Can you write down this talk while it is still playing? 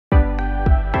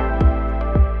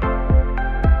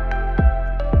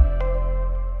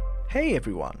Hey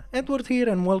everyone, Edward here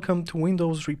and welcome to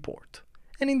Windows Report.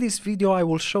 And in this video I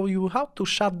will show you how to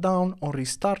shut down or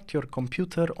restart your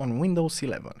computer on Windows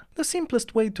 11. The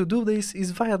simplest way to do this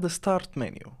is via the Start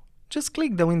menu. Just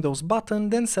click the Windows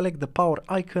button, then select the power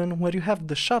icon where you have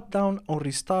the shutdown or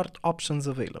restart options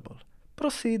available.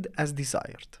 Proceed as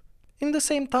desired. In the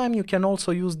same time you can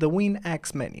also use the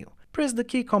Win-X menu. Press the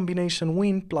key combination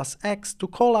Win plus X to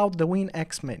call out the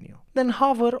Win-X menu. Then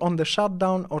hover on the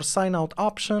shutdown or sign out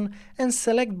option and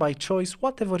select by choice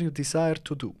whatever you desire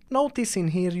to do. Notice in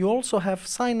here you also have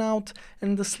sign out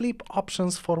and the sleep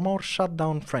options for more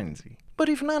shutdown frenzy. But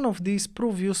if none of these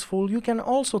prove useful, you can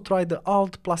also try the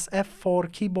Alt plus F4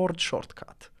 keyboard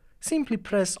shortcut. Simply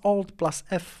press Alt plus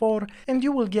F4 and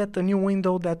you will get a new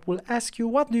window that will ask you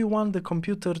what do you want the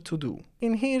computer to do.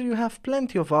 In here you have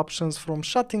plenty of options from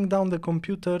shutting down the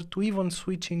computer to even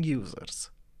switching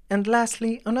users. And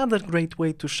lastly, another great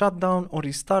way to shut down or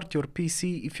restart your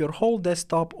PC if your whole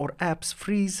desktop or apps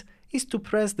freeze is to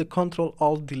press the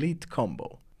Ctrl-Alt-Delete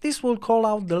combo. This will call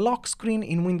out the lock screen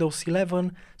in Windows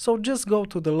 11, so just go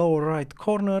to the lower right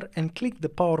corner and click the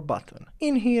power button.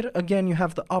 In here again you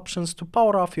have the options to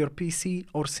power off your PC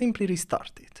or simply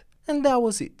restart it. And that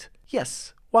was it.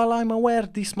 Yes, while I'm aware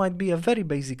this might be a very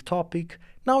basic topic,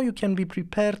 now you can be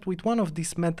prepared with one of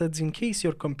these methods in case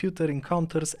your computer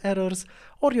encounters errors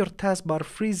or your taskbar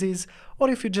freezes,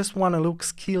 or if you just want to look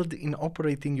skilled in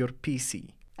operating your PC.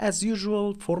 As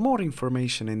usual, for more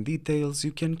information and details,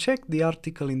 you can check the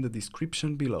article in the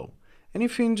description below. And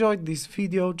if you enjoyed this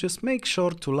video, just make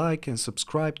sure to like and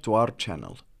subscribe to our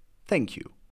channel. Thank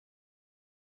you.